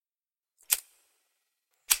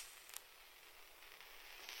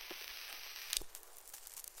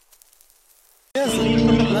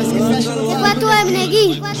C4.M,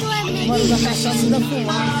 neguinho. Mano, da cachaça da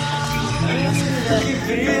fumaça. Que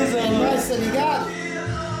brisa, mano. Nossa, tá ligado?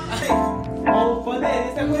 Ó, o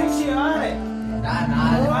pandeirista é corintiano, velho.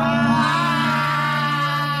 Danado.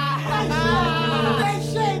 Tem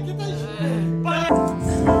shake, tem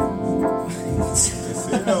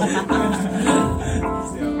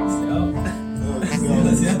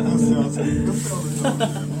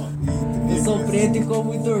Eu sou preto e com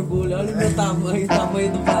muito orgulho. Olha o meu tamanho, o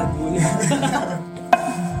tamanho do bagulho.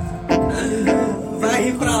 Vai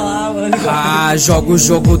ir pra lá, mano. Ah, jogo o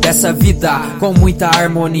jogo dessa vida com muita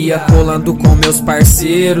harmonia, colando com meus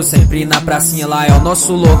parceiros, sempre na pracinha, lá é o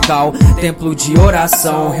nosso local, templo de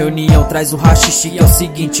oração, reunião traz o rachixe, que é o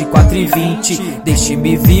seguinte, 4h20,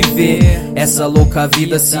 deixe-me viver essa louca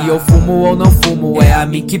vida, se eu fumo ou não fumo, é a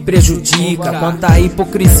mim que prejudica, quanta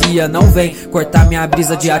hipocrisia, não vem cortar minha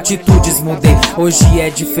brisa de atitudes, mudei, hoje é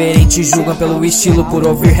diferente, julgam pelo estilo, por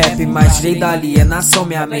ouvir rap, mas tirei da alienação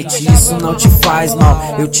minha mente, isso não te faz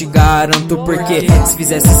mal, eu te garanto, porque se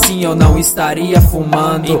fizesse assim eu não estaria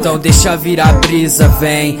fumando. Então deixa virar brisa,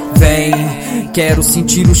 vem, vem. Quero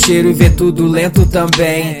sentir o cheiro e ver tudo lento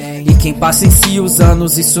também. E quem passa em si os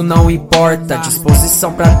anos, isso não importa.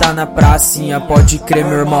 Disposição pra tá na pracinha, pode crer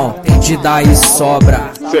meu irmão, tem de dar e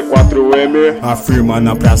sobra. C4.M afirma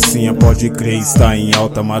na pracinha, pode crer, está em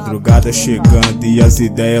alta madrugada chegando e as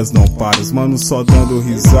ideias não param. Os manos só dando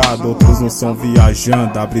risada, outros não são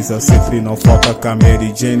viajando. A brisa sempre não falta com a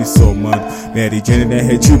Mary Jane somando. Mary Jane não é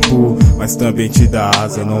Red Bull, mas também te dá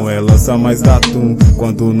asa, não é lança, mas dá tum.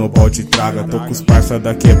 Quando no balde traga, tô com os parça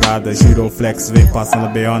da quebrada, giroflex vem passando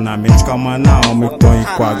B.O. na mente, calma na alma e põe em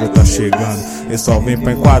quadro, tá chegando. Ele só vem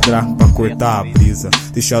pra enquadrar, pra cortar a brisa,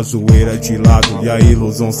 deixa a zoeira de lado e a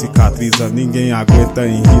ilusão cicatriza. Ninguém aguenta,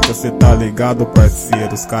 irrita, cê tá ligado,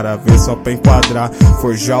 parceiro? Os cara vê só pra enquadrar,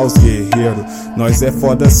 forjar os guerreiros. Nós é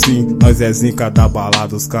foda sim, nós é zica da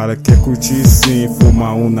balada. Os cara quer curtir sim,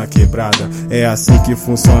 fuma um na quebrada. É assim que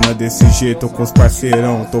funciona desse jeito, com os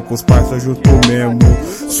parceirão. Tô com os parceiros junto mesmo,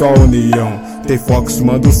 só união. Tem Fox,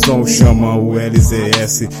 manda o som, chama o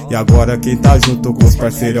LZS. E agora quem tá junto com os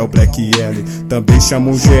parceiros é o Black L. Também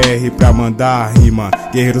chama o GR pra mandar a rima.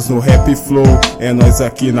 Guerreiros no rap flow, é nós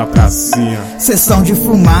aqui na pracinha. Sessão de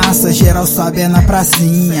fumaça, geral sabe é na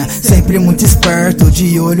pracinha. Sempre muito esperto,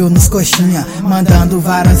 de olho nos coxinha, mandando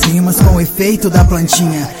várias rimas com o efeito da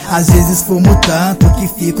plantinha. Às vezes fumo tanto que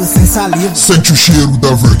fico sem saliva. Sente o cheiro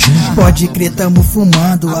da verdinha. Pode crer, tamo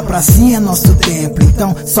fumando, a pracinha é nosso templo,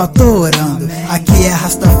 então só tô orando. Aqui é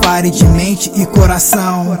Rastafari de mente e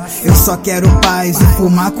coração. Eu só quero paz e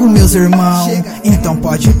fumar com meus irmãos. Então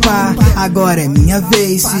pode pá, agora é minha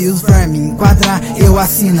vez. Se os vermes me enquadrar, eu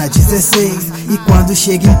assino a 16. E quando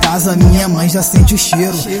chego em casa, minha mãe já sente o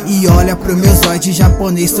cheiro e olha pro meu zóio de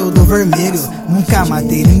japonês todo vermelho. Nunca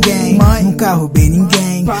matei ninguém, nunca roubei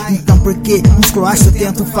ninguém. Então por que me esculacho, eu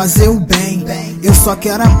tento fazer o bem. Eu só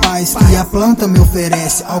quero a paz que a planta me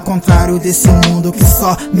oferece, ao contrário desse mundo que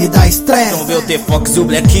só me dá estresse. Então vê o T-Fox e o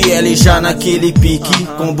Black L já naquele pique,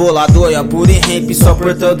 com bolador e a pura e ramp só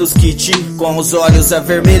portando os kits, com os olhos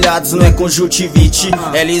avermelhados, não é conjuntivite.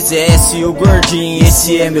 LZS e o gordinho,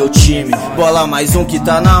 esse é meu time. Bola mais um que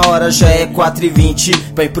tá na hora, já é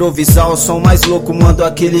 4h20. Pra improvisar o som mais louco, mando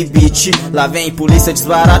aquele beat. Lá vem polícia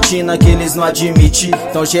desbaratina que eles não admite.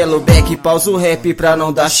 Então gelo back, pausa o rap pra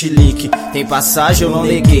não dar chilique. Tem passagem, eu não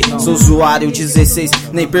neguei, sou usuário 16.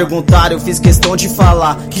 Nem perguntaram, eu fiz questão de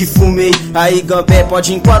falar que fumei. Aí Gambé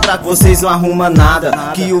pode enquadrar que vocês não arrumam nada,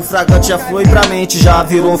 que o fragante já foi pra mente, já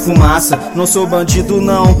virou fumaça. Não sou bandido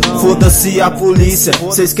não, foda-se a polícia.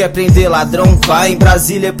 Vocês querem prender ladrão? Vai em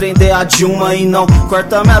Brasília prender a Dilma e não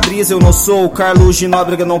corta minha brisa. Eu não sou o Carlos de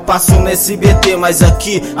Nóbrega, não passo no SBT, mas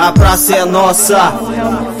aqui a praça é nossa.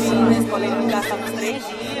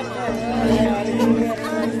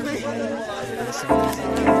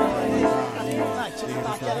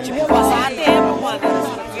 Tipo, passar tempo, mano.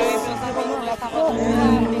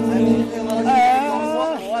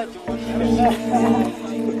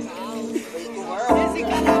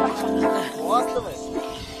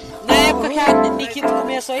 Na época que a Nikita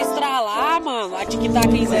começou a estralar, mano, a tic-tac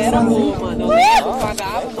ainda era boa, mano. Eu lembro, eu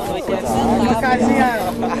pagava, mano, 80 centavos. Uma casinha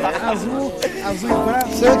azul e branco.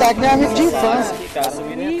 Seu Daqui é amigo de infância. Cara, o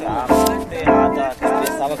menino entrava, enterrada,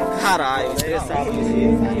 estressava pra caralho, estressava.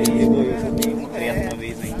 Ele pegou eu também, um treta uma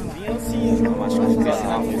vez aí. Vinha assim, eu acho que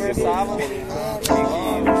conversava.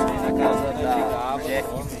 Cheguei na casa da Jeff,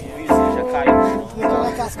 o já caiu. Então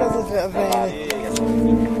na casca do velho.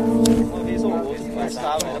 Uma vez ou outra,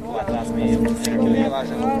 conversava, era por atrás mesmo. Sempre que eu ia lá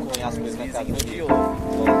já não conheço as coisas na casa do dia.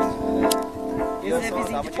 Esse é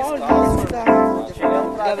vizinho de Paulista, tá?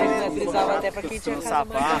 Chegamos pra ver, Nós brisava até pra quem tinha casa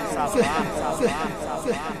mais. sapá.